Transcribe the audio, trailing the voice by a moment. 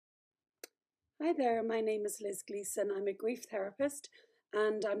Hi there, my name is Liz Gleeson. I'm a grief therapist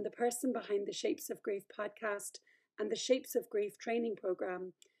and I'm the person behind the Shapes of Grief podcast and the Shapes of Grief training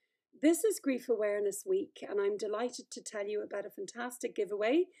program. This is Grief Awareness Week and I'm delighted to tell you about a fantastic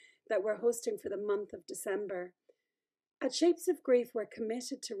giveaway that we're hosting for the month of December. At Shapes of Grief, we're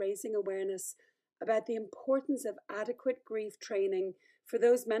committed to raising awareness about the importance of adequate grief training for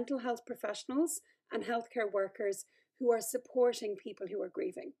those mental health professionals and healthcare workers who are supporting people who are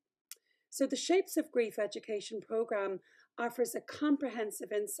grieving. So the Shapes of Grief education program offers a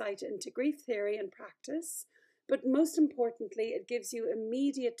comprehensive insight into grief theory and practice, but most importantly, it gives you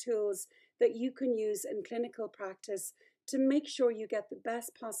immediate tools that you can use in clinical practice to make sure you get the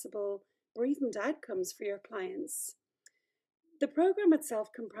best possible bereavement outcomes for your clients. The program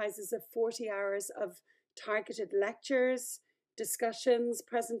itself comprises of 40 hours of targeted lectures, discussions,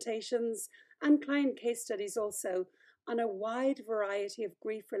 presentations, and client case studies also, on a wide variety of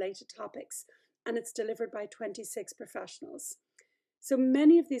grief-related topics, and it's delivered by 26 professionals. So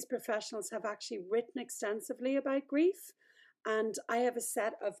many of these professionals have actually written extensively about grief, and I have a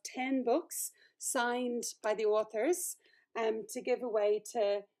set of 10 books signed by the authors to give away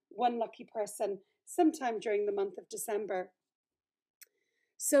to one lucky person sometime during the month of December.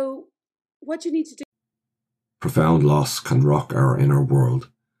 So what you need to do... Profound loss can rock our inner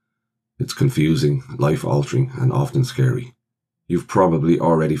world. It's confusing, life-altering, and often scary. You've probably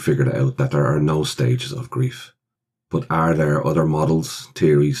already figured out that there are no stages of grief. But are there other models,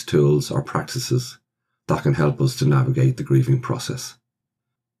 theories, tools, or practices that can help us to navigate the grieving process?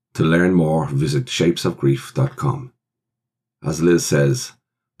 To learn more, visit shapesofgrief.com. As Liz says,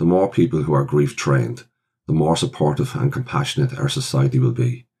 the more people who are grief-trained, the more supportive and compassionate our society will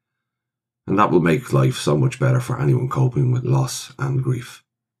be. And that will make life so much better for anyone coping with loss and grief.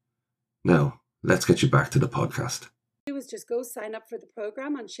 Now, let's get you back to the podcast. Do is just go sign up for the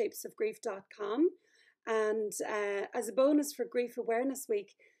program on shapesofgrief.com, and as a bonus for Grief Awareness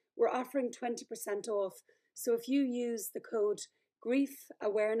Week, we're offering 20% off. So if you use the code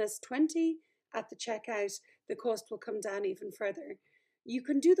GriefAwareness20 at the checkout, the cost will come down even further. You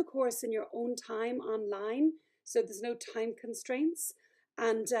can do the course in your own time online, so there's no time constraints,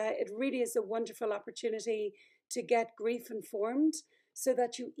 and it really is a wonderful opportunity to get grief informed, so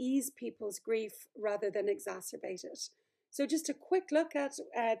that you ease people's grief rather than exacerbate it. So just a quick look at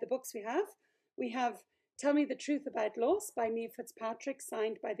the books we have. We have Tell Me the Truth About Loss by Niamh Fitzpatrick,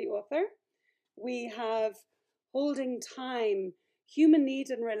 signed by the author. We have Holding Time, Human Need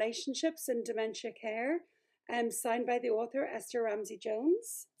and Relationships in Dementia Care, signed by the author Esther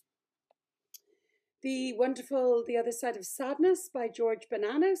Ramsey-Jones. The wonderful The Other Side of Sadness by George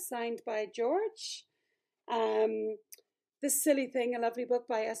Bonanno, signed by George. This Silly Thing, a lovely book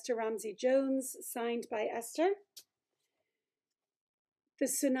by Esther Ramsey-Jones, signed by Esther. The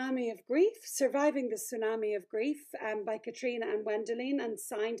Tsunami of Grief, Surviving the Tsunami of Grief, by Katrina and Wendelin, and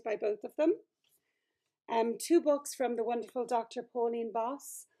signed by both of them. Two books from the wonderful Dr. Pauline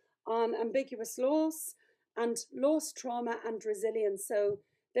Boss on ambiguous loss and loss, trauma and resilience. So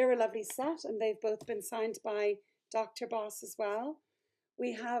they're a lovely set, and they've both been signed by Dr. Boss as well.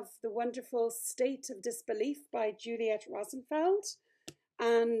 We have the wonderful State of Disbelief by Juliet Rosenfeld,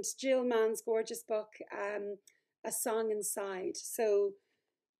 and Jill Mann's gorgeous book, A Song Inside. So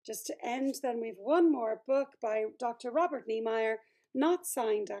just to end, then we've one more book by Dr. Robert Niemeyer, not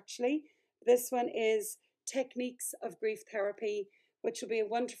signed actually. This one is Techniques of Grief Therapy, which will be a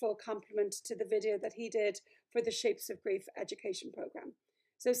wonderful complement to the video that he did for the Shapes of Grief education program.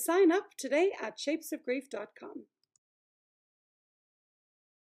 So sign up today at shapesofgrief.com.